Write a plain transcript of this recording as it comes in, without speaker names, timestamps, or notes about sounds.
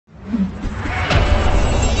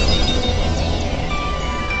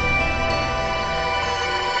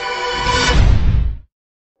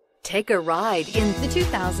Take a ride in the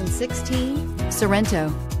 2016 Sorento.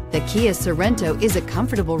 The Kia Sorento is a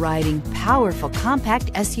comfortable riding, powerful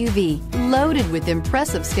compact SUV loaded with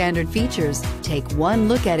impressive standard features. Take one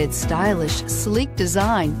look at its stylish, sleek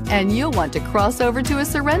design and you'll want to cross over to a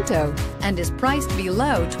Sorento, and is priced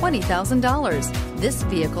below $20,000. This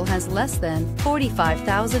vehicle has less than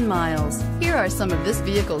 45,000 miles. Here are some of this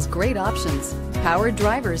vehicle's great options: power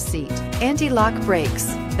driver's seat, anti-lock brakes,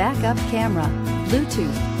 backup camera,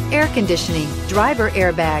 Bluetooth, air conditioning, driver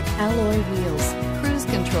airbag, alloy wheels, cruise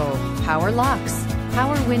control, power locks,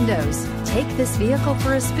 power windows. Take this vehicle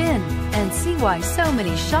for a spin and see why so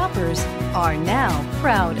many shoppers are now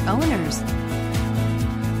proud owners.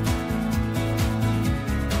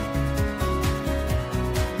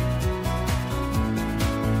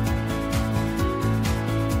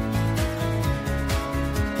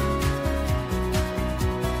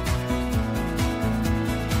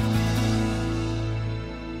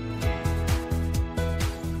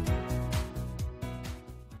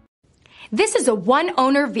 This is a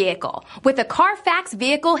one-owner vehicle with a Carfax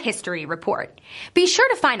Vehicle History Report. Be sure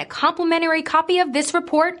to find a complimentary copy of this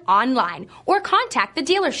report online or contact the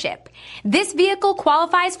dealership. This vehicle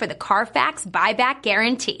qualifies for the Carfax Buyback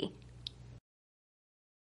Guarantee.